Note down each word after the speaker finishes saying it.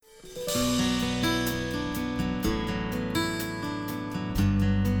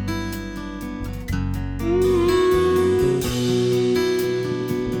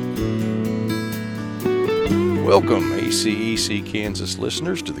Welcome, ACEC Kansas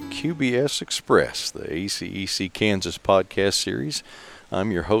listeners, to the QBS Express, the ACEC Kansas podcast series.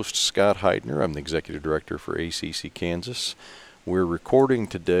 I'm your host, Scott Heidner. I'm the Executive Director for ACEC Kansas. We're recording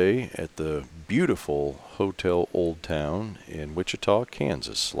today at the beautiful Hotel Old Town in Wichita,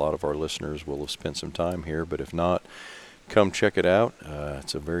 Kansas. A lot of our listeners will have spent some time here, but if not, come check it out.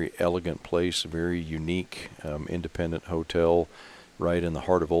 It's a very elegant place, a very unique independent hotel right in the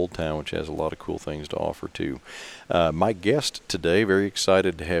heart of Old Town, which has a lot of cool things to offer too. My guest today, very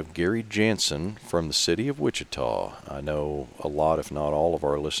excited to have Gary Janzen from the City of Wichita. I know a lot, if not all, of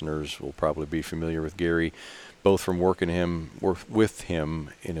our listeners will probably be familiar with Gary, both from working with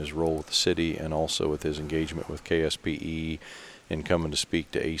him in his role with the city and also with his engagement with KSPE and coming to speak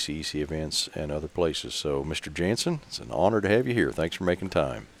to ACEC events and other places. So, Mr. Janzen, it's an honor to have you here. Thanks for making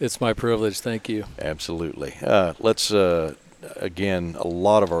time. It's my privilege. Thank you. Absolutely. Again, a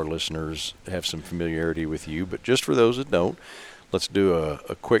lot of our listeners have some familiarity with you, but just for those that don't, let's do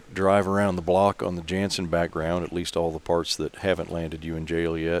a quick drive around the block on the Janzen background, at least all the parts that haven't landed you in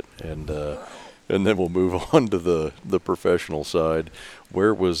jail yet, and then we'll move on to the professional side.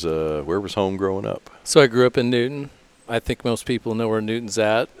 Where was home growing up? So I grew up in Newton. I think most people know where Newton's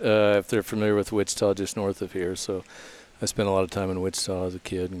at if they're familiar with Wichita, just north of here. So I spent a lot of time in Wichita as a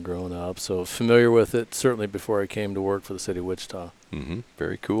kid and growing up. So familiar with it, certainly before I came to work for the City of Wichita. Mm-hmm.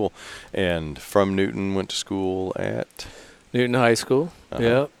 Very cool. And from Newton, went to school at? Newton High School.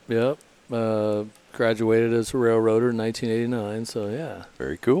 Uh-huh. Yep. Graduated as a railroader in 1989, so yeah.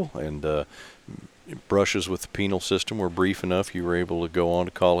 Very cool. And brushes with the penal system were brief enough you were able to go on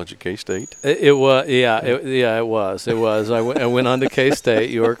to college at K-State? It was. I went on to K-State.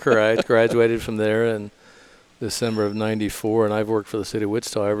 You are correct. Graduated from there in December of 94, and I've worked for the City of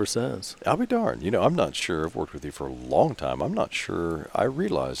Wichita ever since. I'll be darned. I'm not sure. I've worked with you for a long time. I'm not sure I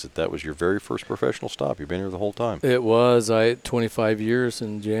realized that was your very first professional stop. You've been here the whole time. It was. 25 years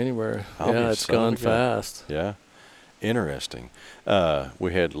in January. It's gone fast. Yeah. Interesting.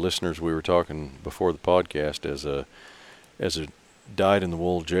 We had listeners, we were talking before the podcast, as a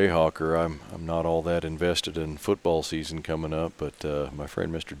dyed-in-the-wool Jayhawker, I'm not all that invested in football season coming up, but my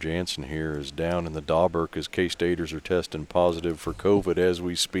friend Mr. Janzen here is down in the Dauber because K-Staters are testing positive for COVID as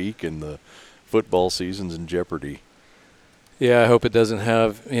we speak, and the football season's in jeopardy. Yeah, I hope it doesn't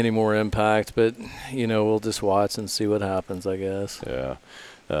have any more impact, but, we'll just watch and see what happens, I guess. Yeah.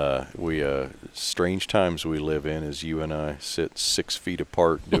 Strange times we live in as you and I sit 6 feet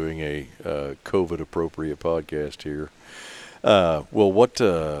apart doing a COVID-appropriate podcast here.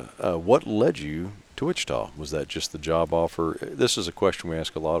 What led you to Wichita? Was that just the job offer? This is a question we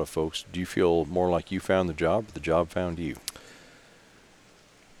ask a lot of folks. Do you feel more like you found the job or the job found you?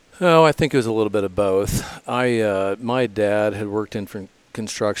 Oh, I think it was a little bit of both. My dad had worked in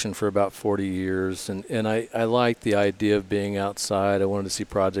construction for about 40 years, and I liked the idea of being outside. I wanted to see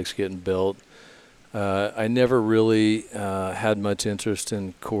projects getting built. I never really had much interest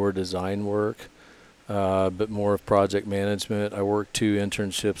in core design work, but more of project management. I worked 2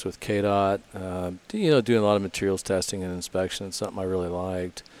 internships with KDOT, doing a lot of materials testing and inspection. It's something I really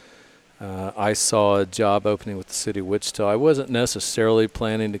liked. I saw a job opening with the City of Wichita. I wasn't necessarily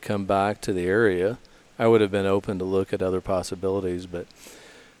planning to come back to the area. I would have been open to look at other possibilities, but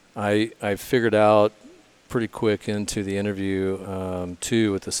I figured out pretty quick into the interview,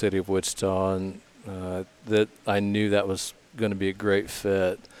 too, with the City of Wichita, and that I knew that was going to be a great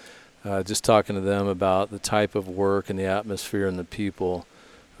fit. Just talking to them about the type of work and the atmosphere and the people,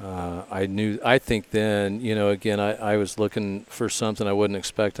 I think then, again, I was looking for something I wasn't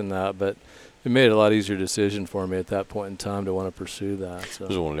expecting that, but it made it a lot easier decision for me at that point in time to want to pursue that. So.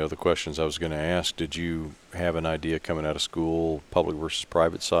 This is one of the other questions I was going to ask. Did you have an idea coming out of school, public versus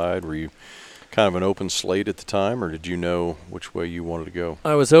private side? Were you kind of an open slate at the time, or did you know which way you wanted to go?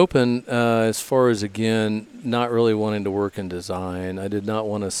 I was open as far as, again, not really wanting to work in design. I did not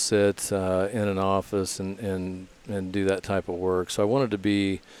want to sit in an office and do that type of work. So I wanted to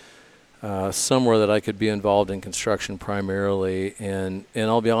be somewhere that I could be involved in construction primarily. And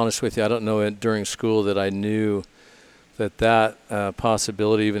I'll be honest with you, I don't know during school that I knew that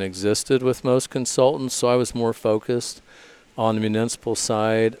possibility even existed with most consultants. So I was more focused on the municipal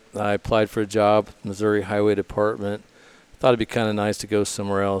side. I applied for a job with the Missouri Highway Department. Thought it'd be kind of nice to go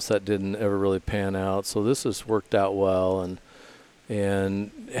somewhere else. That didn't ever really pan out. So this has worked out well.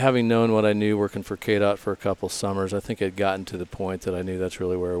 And having known what I knew working for KDOT for a couple summers, I think I'd gotten to the point that I knew that's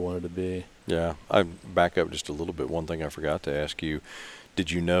really where I wanted to be. Yeah. I back up just a little bit. One thing I forgot to ask you,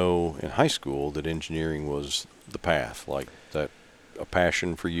 did you know in high school that engineering was the path? Like that a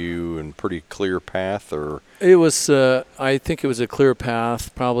passion for you and pretty clear path, or? It was, I think it was a clear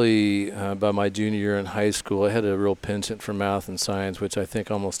path. Probably by my junior year in high school, I had a real penchant for math and science, which I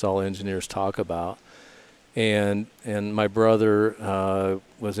think almost all engineers talk about. And my brother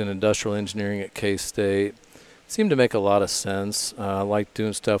was in industrial engineering at K-State. Seemed to make a lot of sense. I liked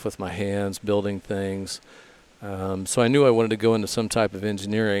doing stuff with my hands, building things. So I knew I wanted to go into some type of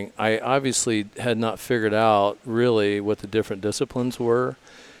engineering. I obviously had not figured out really what the different disciplines were.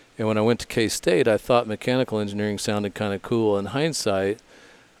 And when I went to K-State, I thought mechanical engineering sounded kind of cool. In hindsight,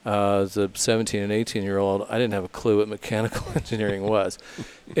 as a 17 and 18-year-old, I didn't have a clue what mechanical engineering was.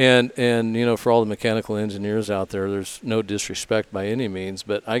 And for all the mechanical engineers out there, there's no disrespect by any means,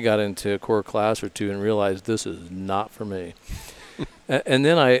 but I got into a core class or two and realized this is not for me. And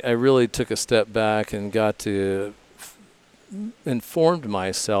then I really took a step back and got to informed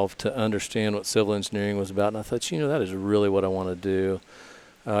myself to understand what civil engineering was about. And I thought, that is really what I want to do.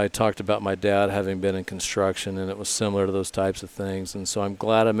 I talked about my dad having been in construction, and it was similar to those types of things. And so I'm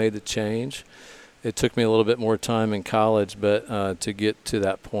glad I made the change. It took me a little bit more time in college to get to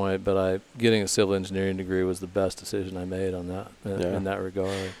that point, but getting a civil engineering degree was the best decision I made on that in that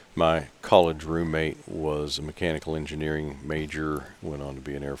regard. My college roommate was a mechanical engineering major, went on to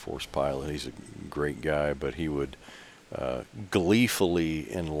be an Air Force pilot. He's a great guy, but he would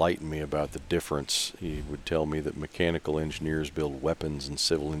gleefully enlighten me about the difference. He would tell me that mechanical engineers build weapons and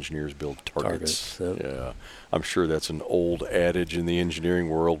civil engineers build targets. Yep. Yeah, I'm sure that's an old adage in the engineering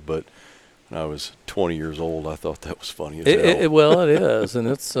world, but when I was 20 years old, I thought that was funny as hell. Well, it is, and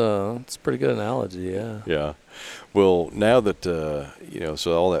it's a pretty good analogy, yeah. Yeah. Well, now that,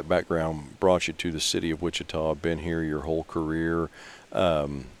 so all that background brought you to the city of Wichita, been here your whole career.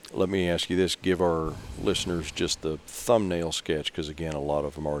 Let me ask you this, give our listeners just the thumbnail sketch, because again, a lot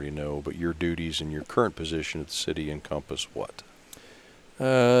of them already know, but your duties and your current position at the city encompass what?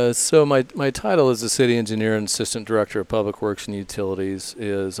 So my title as a city engineer and assistant director of public works and utilities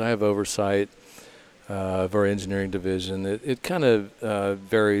is I have oversight of our engineering division. It kind of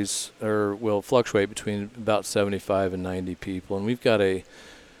varies or will fluctuate between about 75 and 90 people, and we've got a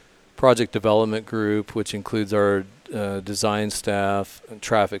project development group, which includes our design staff and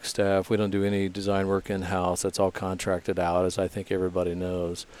traffic staff. We don't do any design work in-house. That's all contracted out, as I think everybody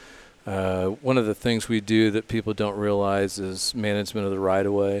knows. One of the things we do that people don't realize is management of the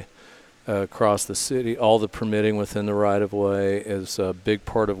right-of-way across the city. All the permitting within the right-of-way is a big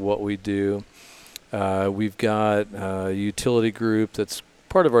part of what we do. We've got a utility group that's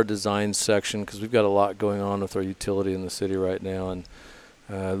part of our design section, because we've got a lot going on with our utility in the city right now, and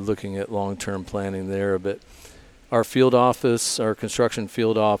looking at long-term planning there. But our field office, our construction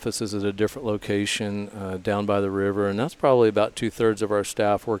field office, is at a different location down by the river, and that's probably about 2/3 of our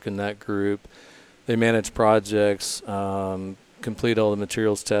staff work in that group. They manage projects, complete all the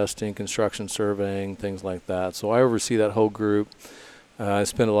materials testing, construction surveying, things like that. So I oversee that whole group. I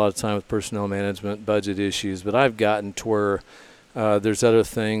spend a lot of time with personnel management, budget issues, but I've gotten to where there's other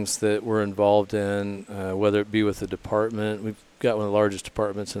things that we're involved in, whether it be with the department. We've got one of the largest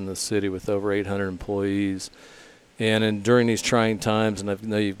departments in the city with over 800 employees. And during these trying times, and I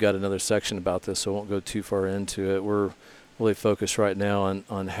know you've got another section about this, so I won't go too far into it, we're really focused right now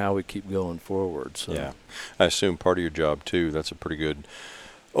on how we keep going forward. So. Yeah. I assume part of your job, too, that's a pretty good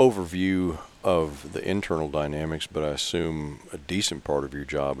overview of the internal dynamics, but I assume a decent part of your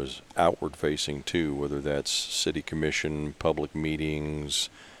job is outward-facing, too, whether that's city commission, public meetings,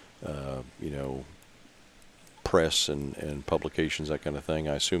 press and publications, that kind of thing.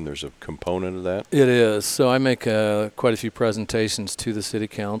 I assume there's a component of that? It is. So I make quite a few presentations to the city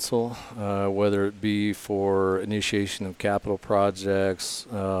council, whether it be for initiation of capital projects.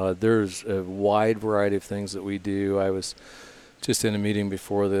 There's a wide variety of things that we do. I was just in a meeting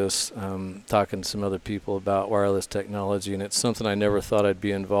before this talking to some other people about wireless technology, and it's something I never thought I'd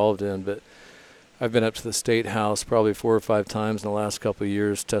be involved in, but I've been up to the State House probably 4 or 5 times in the last couple of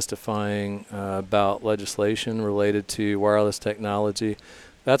years testifying about legislation related to wireless technology.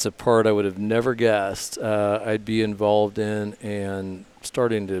 That's a part I would have never guessed I'd be involved in, and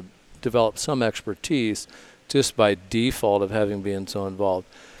starting to develop some expertise just by default of having been so involved.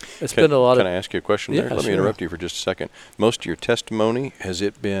 Can I ask you a question there? Let me interrupt you for just a second. Most of your testimony, has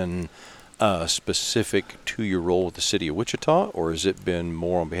it been specific to your role with the City of Wichita, or has it been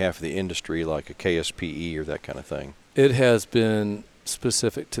more on behalf of the industry, like a KSPE or that kind of thing? It has been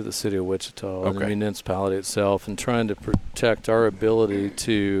specific to the City of Wichita and the municipality itself, and trying to protect our ability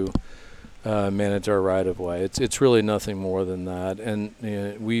to manage our right-of-way. It's really nothing more than that. And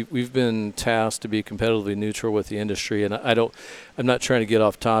we've been tasked to be competitively neutral with the industry, and I'm not trying to get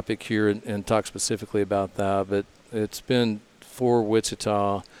off topic here and talk specifically about that, but it's been for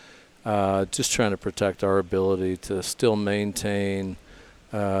Wichita, just trying to protect our ability to still maintain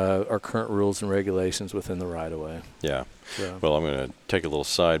our current rules and regulations within the right-of-way. Yeah. So. Well, I'm going to take a little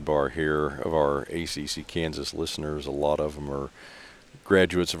sidebar here of our ACEC Kansas listeners. A lot of them are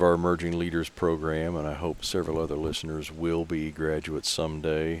graduates of our Emerging Leaders program, and I hope several other listeners will be graduates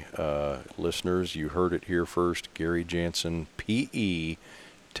someday. Listeners, you heard it here first. Gary Janzen, PE,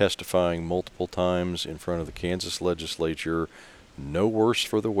 testifying multiple times in front of the Kansas legislature. No worse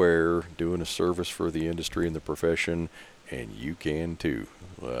for the wear, doing a service for the industry and the profession, and you can too.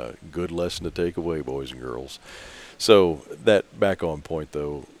 Good lesson to take away, boys and girls. So that back on point,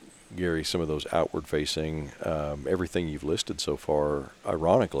 though, Gary, some of those outward-facing, everything you've listed so far,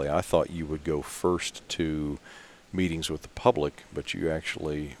 ironically, I thought you would go first to meetings with the public, but you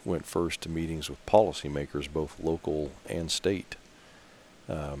actually went first to meetings with policymakers, both local and state.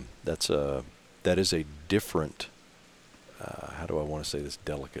 That is a different, how do I want to say this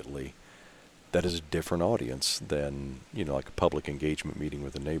delicately? That is a different audience than, like a public engagement meeting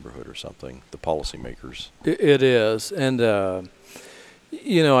with a neighborhood or something, the policymakers. It is. And,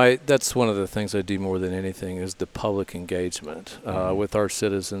 that's one of the things I do more than anything is the public engagement with our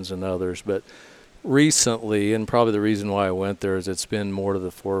citizens and others. But recently, and probably the reason why I went there is it's been more to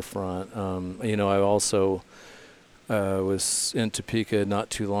the forefront. I also was in Topeka not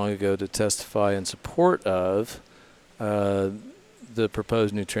too long ago to testify in support of the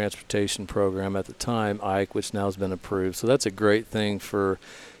proposed new transportation program at the time, ACEC, which now has been approved. So that's a great thing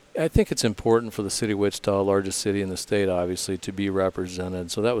I think it's important for the city of Wichita, largest city in the state, obviously, to be represented.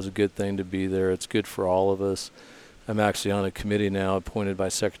 So that was a good thing to be there. It's good for all of us. I'm actually on a committee now appointed by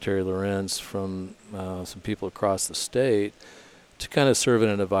Secretary Lorenz from some people across the state to kind of serve in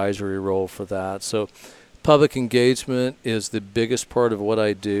an advisory role for that. So public engagement is the biggest part of what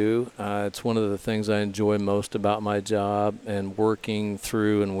I do. It's one of the things I enjoy most about my job, and working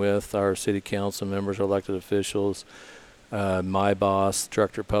through and with our city council members, our elected officials, my boss,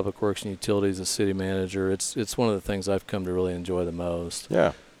 Director of Public Works and Utilities, the city manager. It's one of the things I've come to really enjoy the most.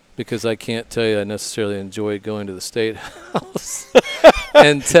 Yeah. Because I can't tell you I necessarily enjoy going to the State House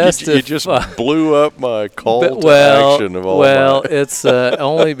and testify. You just blew up my call to action of all Well, it's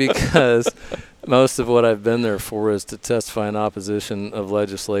only because most of what I've been there for is to testify in opposition of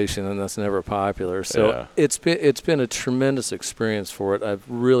legislation, and that's never popular. So it's been a tremendous experience for it. I've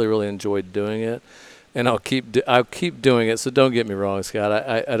really, really enjoyed doing it. And I'll keep doing it. So don't get me wrong, Scott.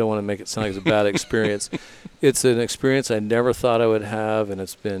 I don't want to make it sound like it's a bad experience. It's an experience I never thought I would have, and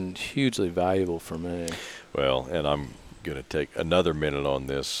it's been hugely valuable for me. Well, and I'm going to take another minute on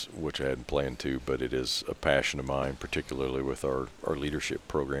this, which I hadn't planned to, but it is a passion of mine, particularly with our leadership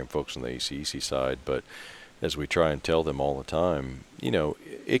program folks on the ACEC side. But as we try and tell them all the time,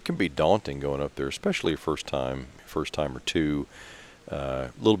 it can be daunting going up there, especially a first time or two. A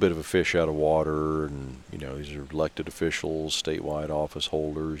little bit of a fish out of water, and these are elected officials, statewide office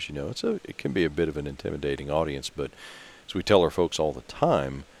holders. It can be a bit of an intimidating audience, but as we tell our folks all the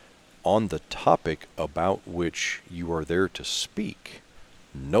time, on the topic about which you are there to speak,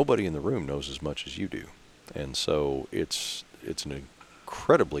 nobody in the room knows as much as you do, and so it's an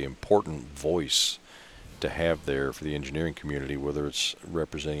incredibly important voice to have there for the engineering community, whether it's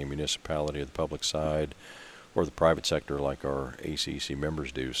representing a municipality or the public side, or the private sector like our ACEC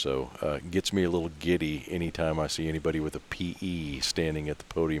members do. So it gets me a little giddy anytime I see anybody with a PE standing at the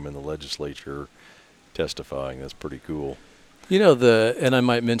podium in the legislature testifying. That's pretty cool. And I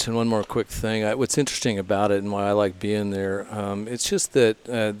might mention one more quick thing. What's interesting about it and why I like being there, it's just that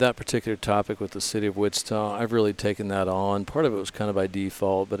that particular topic with the City of Wichita, I've really taken that on. Part of it was kind of by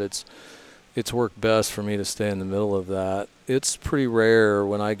default, but it's worked best for me to stay in the middle of that. It's pretty rare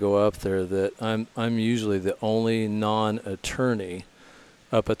when I go up there that I'm usually the only non-attorney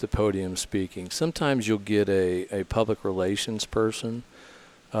up at the podium speaking. Sometimes you'll get a public relations person,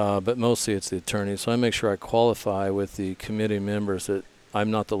 but mostly it's the attorney. So I make sure I qualify with the committee members that I'm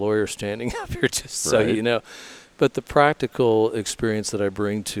not the lawyer standing up here, just so you know. But the practical experience that I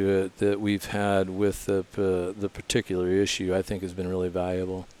bring to it that we've had with the particular issue, I think has been really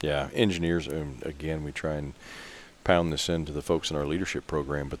valuable. Yeah, engineers, again, we try and pound this into the folks in our leadership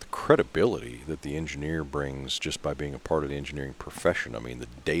program, but the credibility that the engineer brings just by being a part of the engineering profession, I mean, the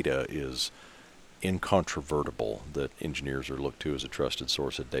data is incontrovertible that engineers are looked to as a trusted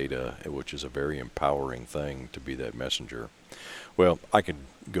source of data, which is a very empowering thing to be that messenger. Well, I could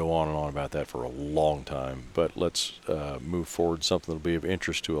go on and on about that for a long time, but let's move forward, something that'll be of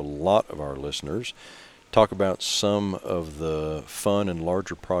interest to a lot of our listeners. Talk about some of the fun and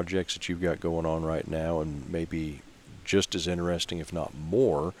larger projects that you've got going on right now, and maybe just as interesting, if not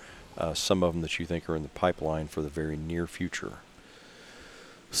more, some of them that you think are in the pipeline for the very near future?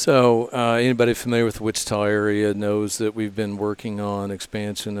 So anybody familiar with the Wichita area knows that we've been working on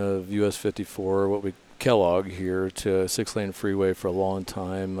expansion of US 54, Kellogg here, to a 6-lane freeway for a long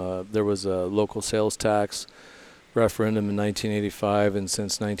time. There was a local sales tax referendum in 1985, and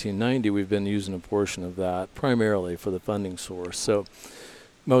since 1990 we've been using a portion of that primarily for the funding source. So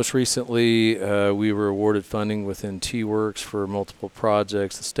most recently we were awarded funding within T-Works for multiple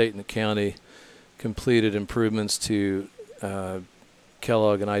projects. The state and the county completed improvements to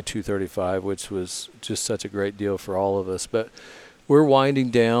Kellogg and I-235, which was just such a great deal for all of us. But we're winding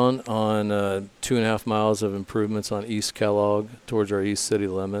down on 2.5 miles of improvements on East Kellogg towards our east city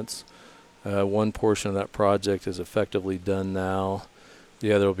limits. One portion of that project is effectively done now.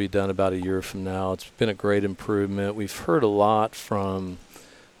 The other will be done about a year from now. It's been a great improvement. We've heard a lot from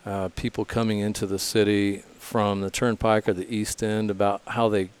people coming into the city from the Turnpike or the East End about how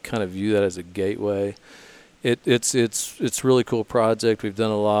they kind of view that as a gateway. It's a really cool project. We've done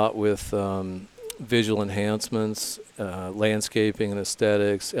a lot with visual enhancements, landscaping and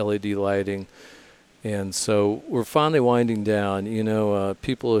aesthetics, LED lighting. And so we're finally winding down.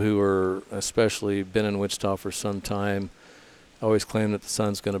 People who are especially been in Wichita for some time always claim that the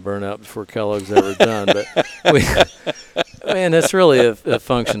sun's going to burn out before Kellogg's ever done. But that's really a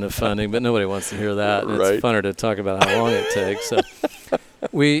function of funding, but nobody wants to hear that. And Right. It's funner to talk about how long it takes. So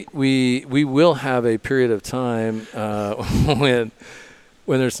we will have a period of time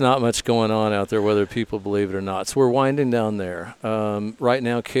when there's not much going on out there, whether people believe it or not. So we're winding down there. Right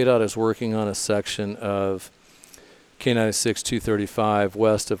now, KDOT is working on a section of K96 235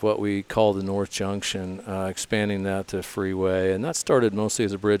 west of what we call the North Junction, expanding that to freeway. And that started mostly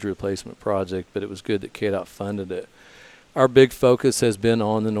as a bridge replacement project, but it was good that KDOT funded it. Our big focus has been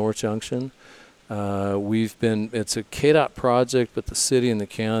on the North Junction. It's a KDOT project, but the city and the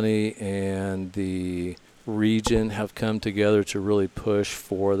county and the region have come together to really push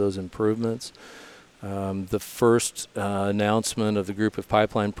for those improvements. The first announcement of the group of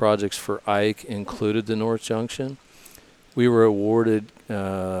pipeline projects for ACEC included the North Junction. We were awarded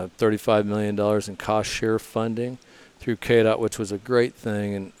 $35 million in cost share funding through KDOT, which was a great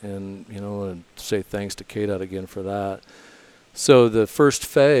thing, and I want to say thanks to KDOT again for that. So the first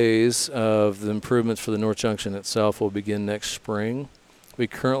phase of the improvements for the North Junction itself will begin next spring. We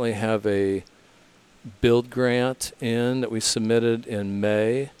currently have a build grant in that we submitted in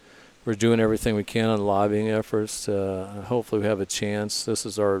May. We're doing everything we can on lobbying efforts. Hopefully we have a chance. This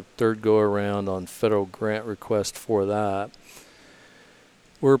is our third go-around on federal grant request for that.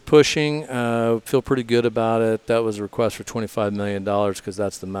 We're pushing, feel pretty good about it. That was a request for $25 million because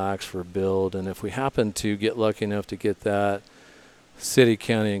that's the max for build. And if we happen to get lucky enough to get that, City,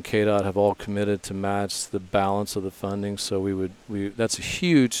 County, and KDOT have all committed to match the balance of the funding. So that's a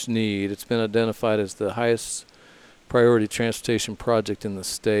huge need. It's been identified as the highest priority transportation project in the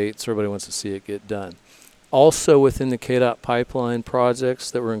state, so everybody wants to see it get done. Also within the KDOT pipeline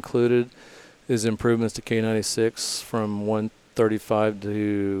projects that were included is improvements to K96 from 135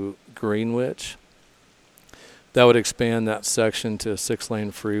 to Greenwich. That would expand that section to a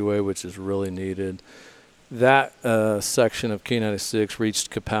 6-lane freeway, which is really needed. That section of K96 reached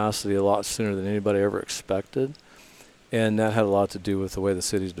capacity a lot sooner than anybody ever expected. And that had a lot to do with the way the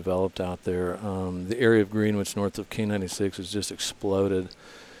city's developed out there. The area of Greenwich north of K96 has just exploded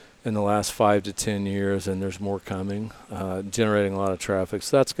in the last 5 to 10 years, and there's more coming, generating a lot of traffic.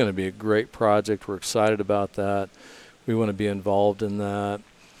 So that's going to be a great project. We're excited about that. We want to be involved in that.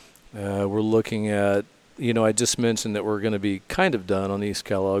 We're looking at, I just mentioned that we're going to be kind of done on East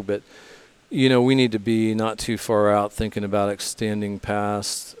Kellogg, but we need to be not too far out thinking about extending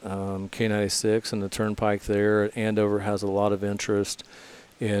past K96 and the Turnpike there. Andover has a lot of interest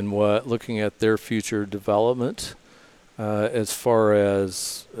in looking at their future development as far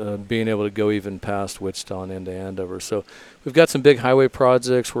as being able to go even past Wichita and into Andover. So we've got some big highway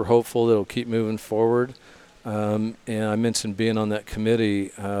projects. We're hopeful that it'll keep moving forward. And I mentioned being on that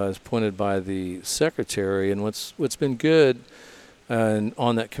committee as appointed by the secretary. And what's been good and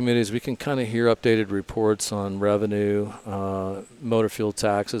on that committee is we can kind of hear updated reports on revenue. Motor fuel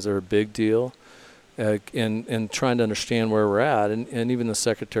taxes are a big deal, and trying to understand where we're at. And even the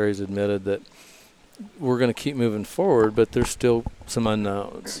secretary's admitted that we're going to keep moving forward, but there's still some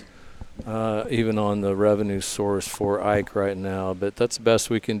unknowns, even on the revenue source for Ike right now. But that's the best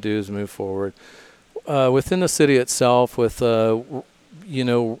we can do is move forward. Within the city itself, with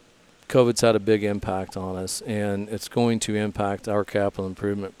COVID's had a big impact on us, and it's going to impact our capital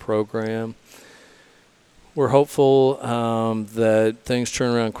improvement program. We're hopeful that things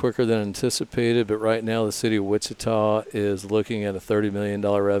turn around quicker than anticipated, but right now the City of Wichita is looking at a $30 million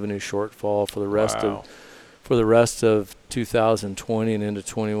revenue shortfall for the rest of 2020 and into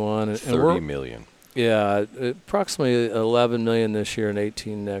 21. And $30 million. Yeah, approximately $11 million this year and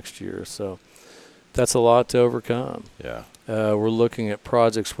 $18 next year. So that's a lot to overcome. Yeah. We're looking at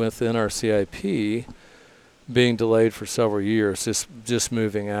projects within our CIP being delayed for several years, just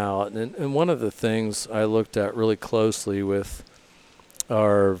moving out. And one of the things I looked at really closely with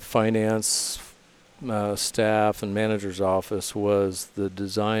our finance staff and manager's office was the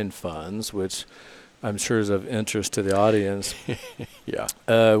design funds, which I'm sure is of interest to the audience. Yeah.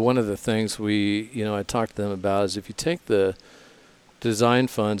 One of the things I talked to them about is if you take the design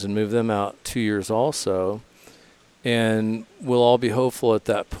funds and move them out 2 years also, and we'll all be hopeful at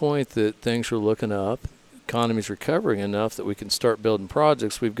that point that things are looking up, economy's recovering enough that we can start building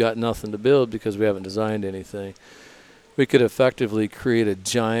projects. We've got nothing to build because we haven't designed anything. We could effectively create a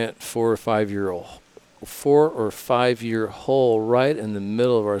giant 4 or 5 year hole right in the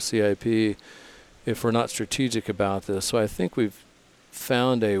middle of our CIP if we're not strategic about this. So I think we've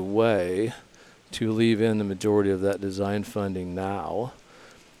found a way to leave in the majority of that design funding now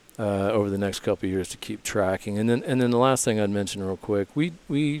over the next couple of years to keep tracking. And then the last thing I'd mention real quick,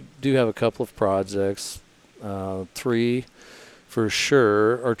 we do have a couple of projects, 3 for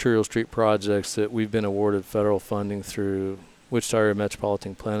sure, arterial street projects that we've been awarded federal funding through Wichita Area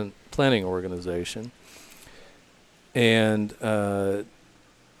Metropolitan Planning Organization. And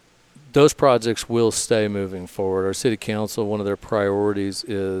those projects will stay moving forward. Our city council, one of their priorities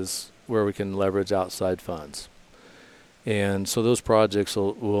is where we can leverage outside funds. And so those projects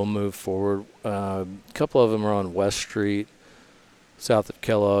will move forward. A couple of them are on West Street, south of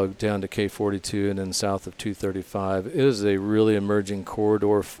Kellogg, down to K42, and then south of 235. It is a really emerging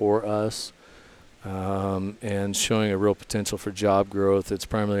corridor for us and showing a real potential for job growth. It's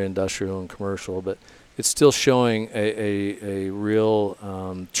primarily industrial and commercial, but it's still showing a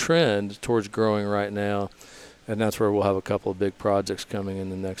real trend towards growing right now, and that's where we'll have a couple of big projects coming in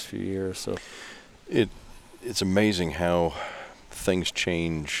the next few years. So, it's amazing how things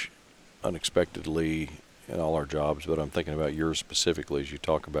change unexpectedly in all our jobs, but I'm thinking about yours specifically as you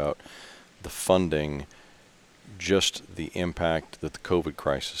talk about the funding, just the impact that the COVID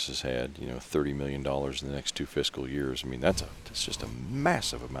crisis has had. $30 million in the next 2 fiscal years. I mean, that's just a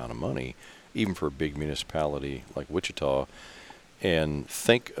massive amount of money, even for a big municipality like Wichita. And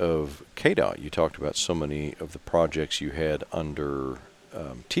think of KDOT. You talked about so many of the projects you had under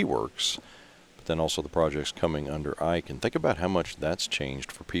T-Works, but then also the projects coming under ACEC. And think about how much that's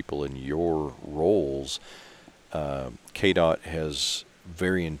changed for people in your roles. KDOT has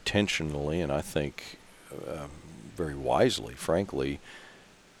very intentionally, and I think very wisely, frankly,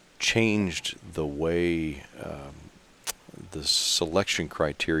 changed the way the selection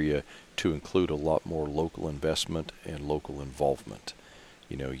criteria to include a lot more local investment and local involvement.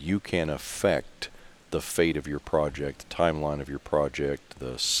 You can affect the fate of your project, the timeline of your project,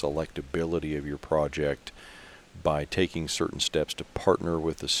 the selectability of your project by taking certain steps to partner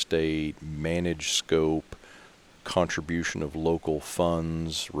with the state, manage scope, contribution of local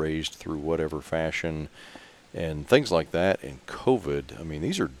funds raised through whatever fashion, and things like that. And COVID, I mean,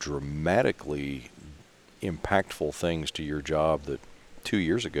 these are dramatically impactful things to your job that 2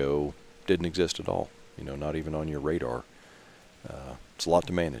 years ago didn't exist at all, not even on your radar. It's a lot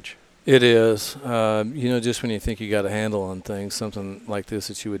to manage. it is. Just when you think you got a handle on things, something like this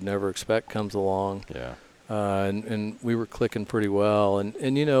that you would never expect comes along. Yeah. And we were clicking pretty well. And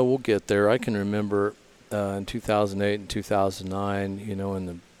we'll get there. I can remember in 2008 and 2009, when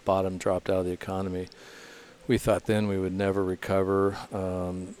the bottom dropped out of the economy, we thought then we would never recover.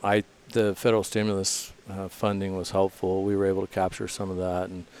 The federal stimulus funding was helpful. We were able to capture some of that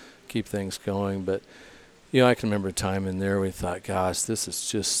and keep things going. But, I can remember a time in there we thought, gosh, this is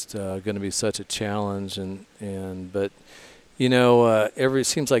just going to be such a challenge. But it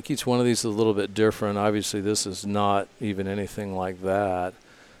seems like each one of these is a little bit different. Obviously, this is not even anything like that.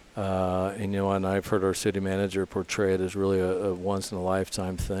 And I've heard our city manager portray it as really a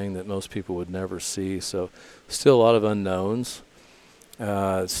once-in-a-lifetime thing that most people would never see. So still a lot of unknowns.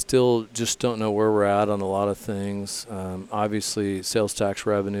 Still just don't know where we're at on a lot of things. Obviously, sales tax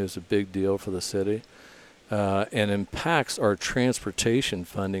revenue is a big deal for the city and impacts our transportation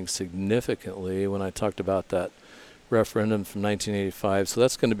funding significantly when I talked about that referendum from 1985. So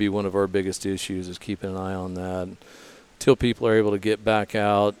that's going to be one of our biggest issues, is keeping an eye on that. Until people are able to get back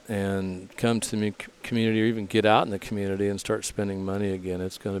out and come to the community, or even get out in the community and start spending money again,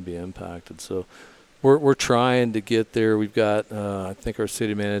 it's going to be impacted. So we're trying to get there. We've got, I think our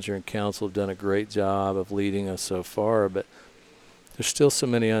city manager and council have done a great job of leading us so far, but there's still so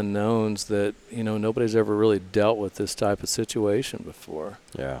many unknowns that, nobody's ever really dealt with this type of situation before.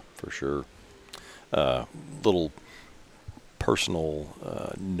 Yeah, for sure. Little personal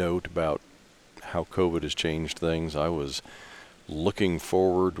note about how COVID has changed things. I was looking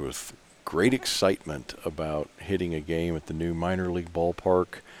forward with great excitement about hitting a game at the new minor league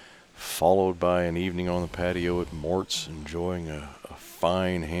ballpark, followed by an evening on the patio at Mort's, enjoying a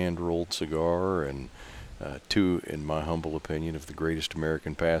fine hand-rolled cigar and two, in my humble opinion, of the greatest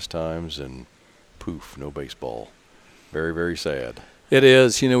American pastimes, and poof, no baseball. Very, very sad. It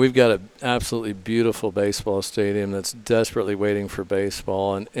is. We've got an absolutely beautiful baseball stadium that's desperately waiting for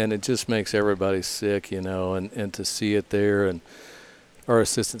baseball, and it just makes everybody sick, and to see it there. And our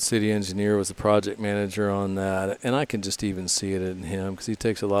assistant city engineer was the project manager on that, and I can just even see it in him because he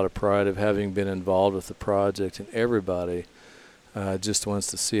takes a lot of pride of having been involved with the project, and everybody just wants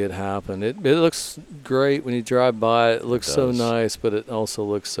to see it happen. It looks great when you drive by. It looks so nice, but it also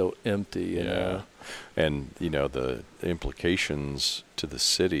looks so empty, you know. And, the implications to the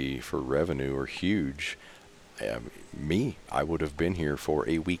city for revenue are huge. I would have been here for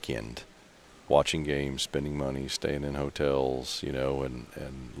a weekend, watching games, spending money, staying in hotels, and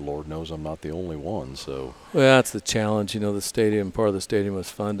Lord knows I'm not the only one. So, well, that's the challenge. Part of the stadium was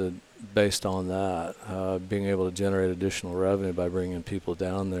funded based on that, being able to generate additional revenue by bringing people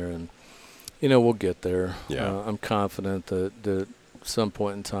down there. And, we'll get there. Yeah. I'm confident that some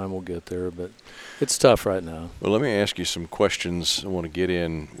point in time we'll get there, but it's tough right now. Well, let me ask you some questions I want to get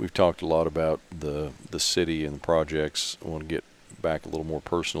in. We've talked a lot about the city and the projects. I want to get back a little more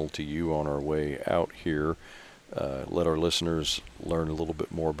personal to you on our way out here. Let our listeners learn a little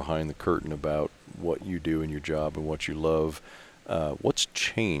bit more behind the curtain about what you do in your job and what you love. What's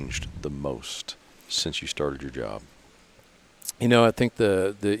changed the most since you started your job? I think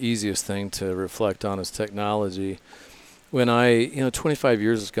the easiest thing to reflect on is technology. When 25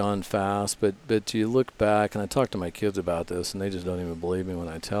 years has gone fast, but you look back, and I talk to my kids about this, and they just don't even believe me when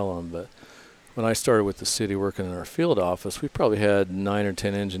I tell them, but when I started with the city working in our field office, we probably had 9 or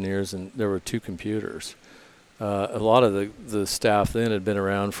 10 engineers, and there were 2 computers. A lot of the staff then had been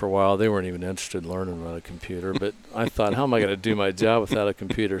around for a while. They weren't even interested in learning about a computer, but I thought, how am I going to do my job without a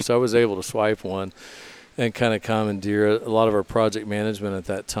computer? So I was able to swipe one and kind of commandeer it. A lot of our project management at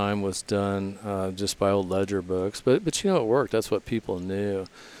that time was done just by old ledger books, but it worked. That's what people knew.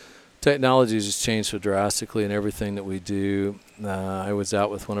 Technology has just changed so drastically in everything that we do. I was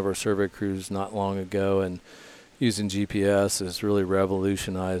out with one of our survey crews not long ago, and using GPS has really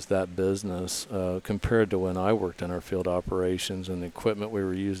revolutionized that business compared to when I worked in our field operations and the equipment we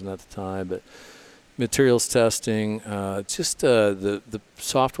were using at the time. But materials testing, the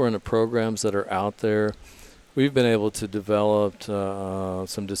software and the programs that are out there. We've been able to develop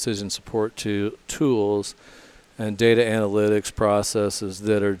some decision support tools and data analytics processes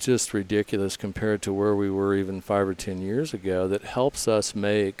that are just ridiculous compared to where we were even 5 or 10 years ago, that helps us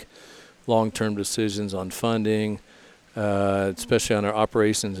make long-term decisions on funding, especially on our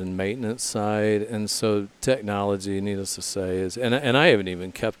operations and maintenance side. And so technology, needless to say, is, and I haven't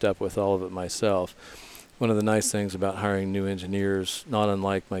even kept up with all of it myself. One of the nice things about hiring new engineers, not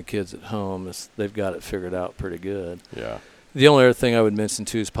unlike my kids at home, is they've got it figured out pretty good. Yeah. The only other thing I would mention,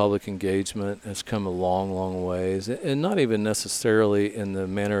 too, is public engagement has come a long, long ways, and not even necessarily in the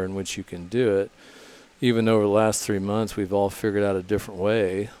manner in which you can do it. Even over the last 3 months, we've all figured out a different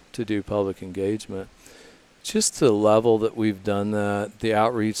way to do public engagement. Just the level that we've done that, the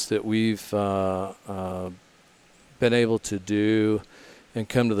outreach that we've been able to do, and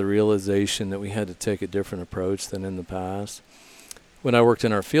come to the realization that we had to take a different approach than in the past. When I worked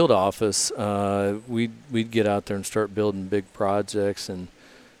in our field office, we'd get out there and start building big projects,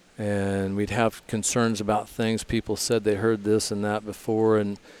 and we'd have concerns about things. People said they heard this and that before,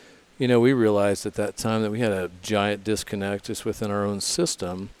 and we realized at that time that we had a giant disconnect just within our own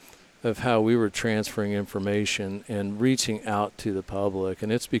system of how we were transferring information and reaching out to the public.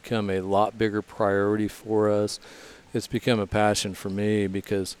 And it's become a lot bigger priority for us. It's become a passion for me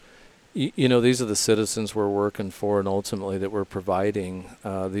because, these are the citizens we're working for, and ultimately that we're providing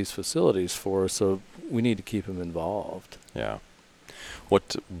these facilities for. So we need to keep them involved. Yeah.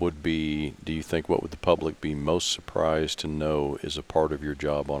 What would the public be most surprised to know is a part of your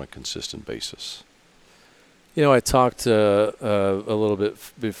job on a consistent basis? I talked a little bit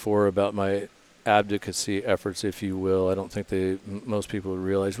before about my advocacy efforts, if you will. I don't think most people would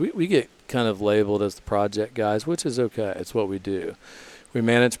realize. We get kind of labeled as the project guys, which is okay. It's what we do. We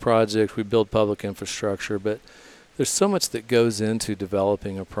manage projects, we build public infrastructure, but there's so much that goes into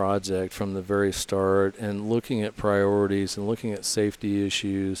developing a project from the very start, and looking at priorities and looking at safety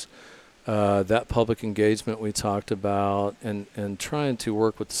issues, that public engagement we talked about, and trying to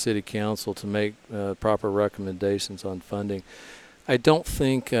work with the city council to make proper recommendations on funding. I don't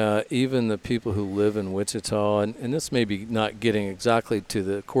think even the people who live in Wichita, and this may be not getting exactly to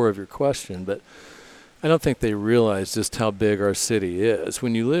the core of your question, but I don't think they realize just how big our city is.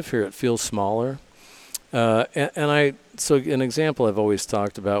 When you live here, it feels smaller. So an example I've always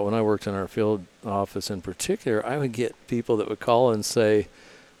talked about, when I worked in our field office in particular, I would get people that would call and say,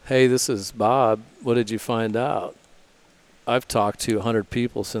 "Hey, this is Bob. What did you find out?" I've talked to 100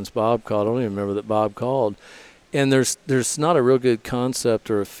 people since Bob called. I don't even remember that Bob called. And there's not a real good concept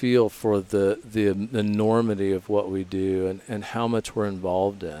or a feel for the enormity of what we do and how much we're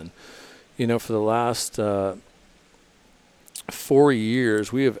involved in. You know, for the last 4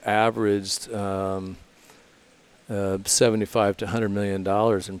 years, we have averaged $75 to $100 million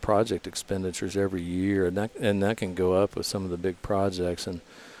in project expenditures every year, and that can go up with some of the big projects, and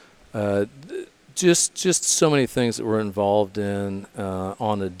just so many things that we're involved in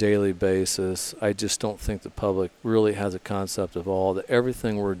on a daily basis. I just don't think the public really has a concept of that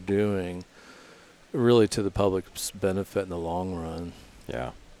everything we're doing really to the public's benefit in the long run.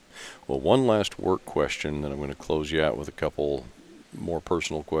 Yeah. Well, one last work question, then I'm going to close you out with a couple more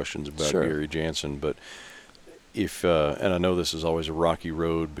personal questions about Sure. Gary Janzen. But if, and I know this is always a rocky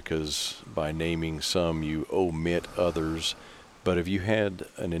road because by naming some you omit others, but have you had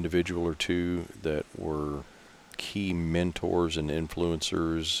an individual or two that were key mentors and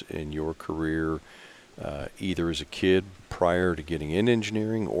influencers in your career, either as a kid prior to getting in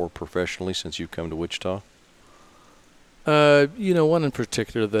engineering or professionally since you've come to Wichita? One in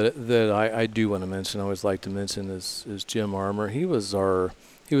particular that I do want to mention, I always like to mention, is Jim Armour. He was a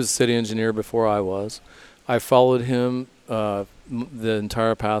city engineer before I was. I followed him the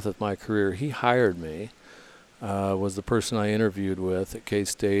entire path of my career. He hired me, was the person I interviewed with at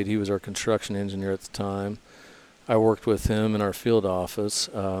K-State. He was our construction engineer at the time. I worked with him in our field office.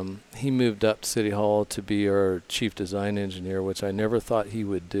 He moved up to City Hall to be our chief design engineer, which I never thought he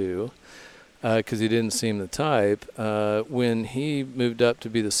would do, because he didn't seem the type. When he moved up to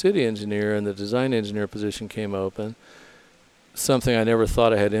be the city engineer and the design engineer position came open, something I never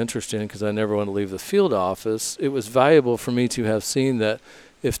thought I had interest in because I never wanted to leave the field office, it was valuable for me to have seen that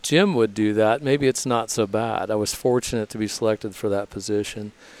if Jim would do that, maybe it's not so bad. I was fortunate to be selected for that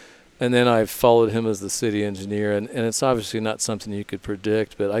position. And then I followed him as the city engineer, and it's obviously not something you could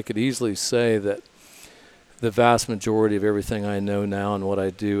predict, but I could easily say that the vast majority of everything I know now and what I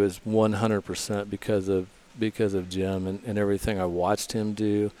do is 100% because of Jim and everything I watched him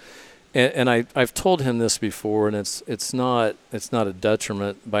do. And I've told him this before, and it's not a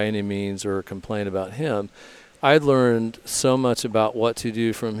detriment by any means or a complaint about him. I learned so much about what to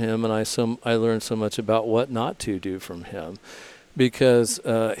do from him, and I learned so much about what not to do from him, because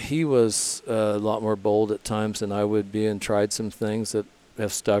he was a lot more bold at times than I would be, and tried some things that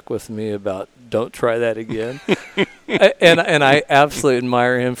have stuck with me about don't try that again. and I absolutely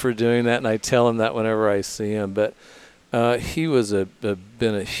admire him for doing that, and I tell him that whenever I see him. But he was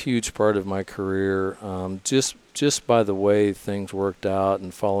been a huge part of my career, just by the way things worked out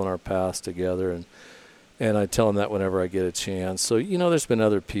and following our paths together, and I tell him that whenever I get a chance. So there's been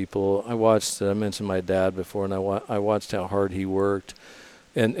other people. I mentioned my dad before, and I watched how hard he worked,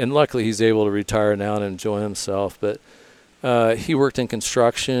 and luckily he's able to retire now and enjoy himself. But he worked in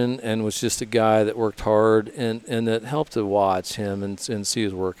construction and was just a guy that worked hard, and that helped to watch him and see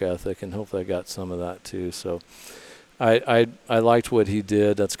his work ethic, and hopefully I got some of that too. So I liked what he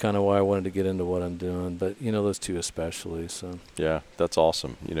did. That's kind of why I wanted to get into what I'm doing. But those two especially. So yeah, that's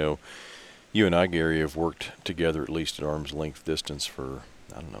awesome. You and I, Gary, have worked together at least at arm's length distance for,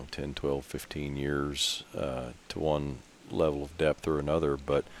 10, 12, 15 years to one level of depth or another.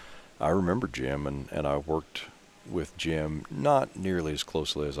 But I remember Jim, and I worked with Jim not nearly as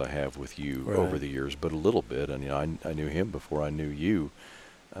closely as I have with you over the years, but a little bit. And I knew him before I knew you.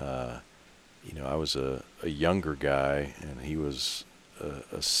 I was a younger guy, and he was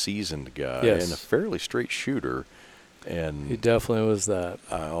a seasoned guy and a fairly straight shooter. And he definitely was that.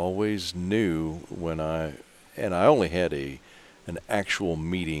 I always knew I only had an actual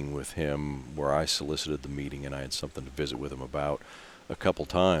meeting with him where I solicited the meeting, and I had something to visit with him about a couple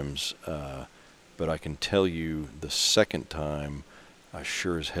times. But I can tell you the second time, I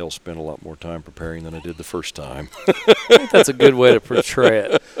sure as hell spent a lot more time preparing than I did the first time. I think that's a good way to portray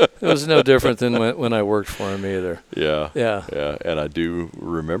it. It was no different than when I worked for him either. Yeah. And I do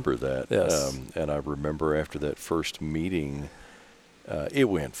remember that. Yes. And I remember after that first meeting, It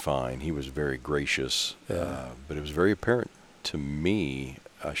went fine. He was very gracious, but it was very apparent to me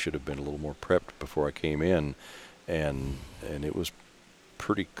I should have been a little more prepped before I came in, and it was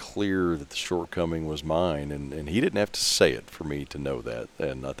pretty clear that the shortcoming was mine, and he didn't have to say it for me to know that,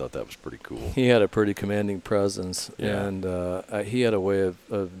 and I thought that was pretty cool. He had a pretty commanding presence, Yeah. and he had a way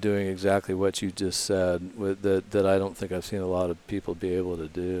of doing exactly what you just said that I don't think I've seen a lot of people be able to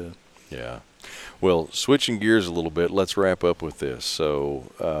do. Yeah. Well, switching gears a little bit, let's wrap up with this. So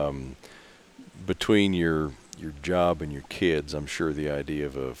between your job and your kids, I'm sure the idea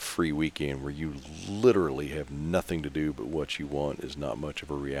of a free weekend where you literally have nothing to do but what you want is not much of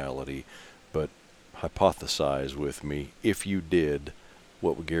a reality. But hypothesize with me, if you did,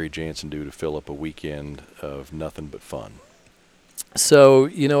 what would Gary Janzen do to fill up a weekend of nothing but fun? So,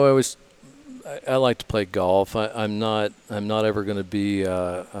 I like to play golf. I'm not ever going to be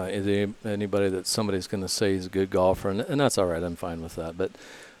anybody that somebody's going to say he's a good golfer, and that's all right. I'm fine with that. But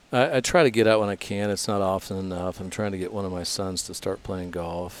I try to get out when I can. It's not often enough. I'm trying to get one of my sons to start playing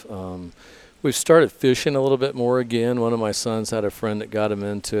golf. We've started fishing a little bit more again. One of my sons had a friend that got him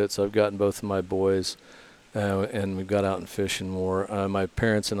into it, so I've gotten both of my boys, and we've got out and fishing more. My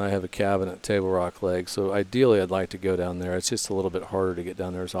parents and I have a cabin at Table Rock Lake, so ideally I'd like to go down there. It's just a little bit harder to get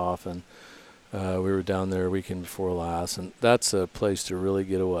down there as often. We were down there a weekend before last, and that's a place to really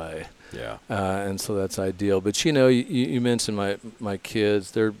get away. Yeah. And so that's ideal. But, you mentioned my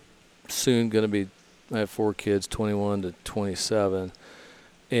kids. They're soon going to be – I have 4 kids, 21 to 27.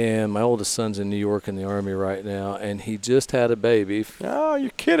 And my oldest son's in New York in the Army right now, and he just had a baby. Oh,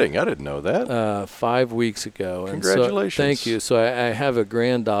 you're kidding. I didn't know that. 5 weeks ago. Congratulations. And so, thank you. So I have a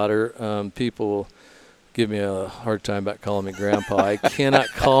granddaughter. People give me a hard time about calling me grandpa. I cannot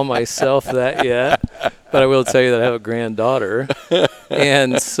call myself that yet, but I will tell you that I have a granddaughter.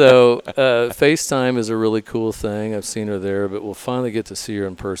 And so FaceTime is a really cool thing. I've seen her there, but we'll finally get to see her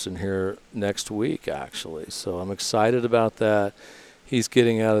in person here next week, actually. So I'm excited about that. He's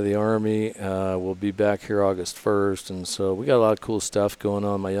getting out of the Army. We'll be back here August 1st, and so we got a lot of cool stuff going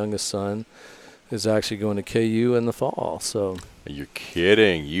on. My youngest son is actually going to KU in the fall. So You're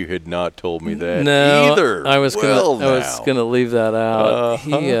kidding. You had not told me that no, either. I was gonna leave that out.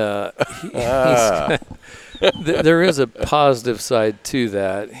 There is a positive side to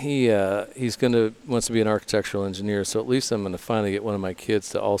that. He's wants to be an architectural engineer, so at least I'm going to finally get one of my kids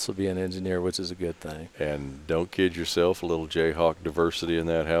to also be an engineer, which is a good thing. And don't kid yourself, a little Jayhawk diversity in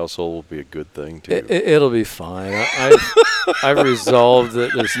that household will be a good thing too. It'll be fine. I've resolved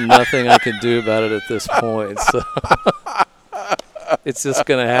that there's nothing I can do about it at this point, so it's just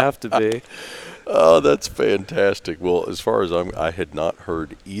going to have to be. Oh, that's fantastic. Well, as far as I had not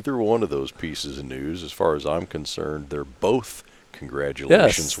heard either one of those pieces of news. As far as I'm concerned, they're both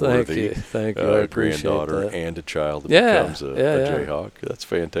congratulations worthy. Thank you. I appreciate granddaughter that. and a child that becomes a Jayhawk. That's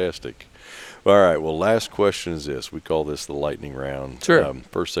fantastic. All right. Well, last question is this. We call this the lightning round. Sure.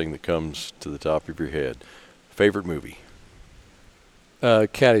 First thing that comes to the top of your head. Favorite movie?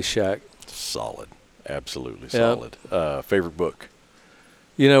 Caddyshack. Solid. Absolutely solid. Favorite book?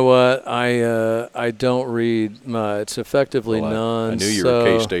 You know what? I don't read much. Effectively none. I knew you were a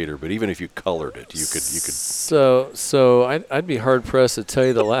K-Stater, but even if you colored it, you could. So I'd be hard pressed to tell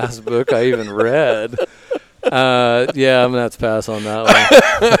you the last book I even read. Yeah, I'm gonna have to pass on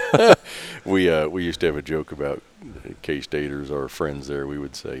that one. We used to have a joke about K-Staters, our friends there. We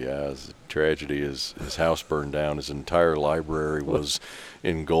would say, his tragedy is his house burned down. His entire library was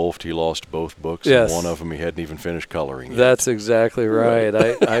engulfed. He lost both books, yes. And one of them he hadn't even finished coloring yet. That's exactly right.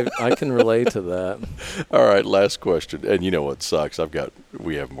 I can relate to that. All right, last question. And you know what sucks?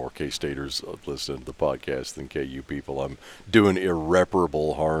 We have more K-Staters listening to the podcast than KU people. I'm doing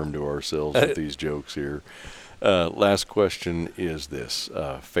irreparable harm to ourselves with these jokes here. Last question is this.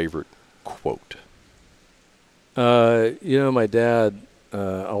 Favorite quote? My dad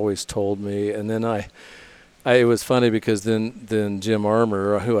always told me, and then it was funny because then Jim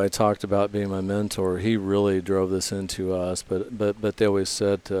Armour, who I talked about being my mentor, he really drove this into us. But they always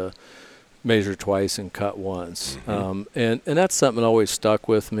said to measure twice and cut once, and that's something that always stuck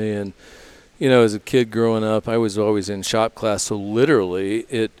with me. And as a kid growing up, I was always in shop class, so literally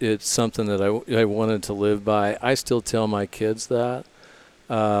it's something that I wanted to live by. I still tell my kids that.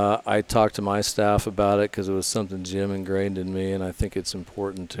 I talked to my staff about it because it was something Jim ingrained in me, and I think it's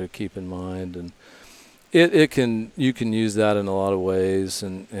important to keep in mind. And you can use that in a lot of ways,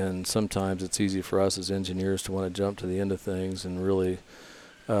 and sometimes it's easy for us as engineers to want to jump to the end of things and really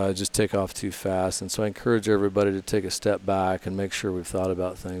just take off too fast. And so I encourage everybody to take a step back and make sure we've thought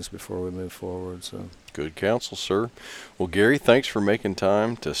about things before we move forward. So good counsel, sir. Well, Gary, thanks for making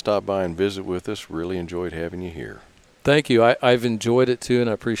time to stop by and visit with us. Really enjoyed having you here. Thank you. I've enjoyed it too, and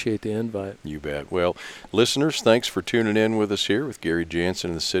I appreciate the invite. You bet. Well, listeners, thanks for tuning in with us here with Gary Janzen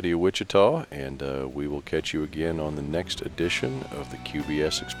in the City of Wichita, and we will catch you again on the next edition of the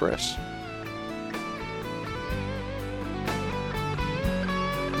QBS Express.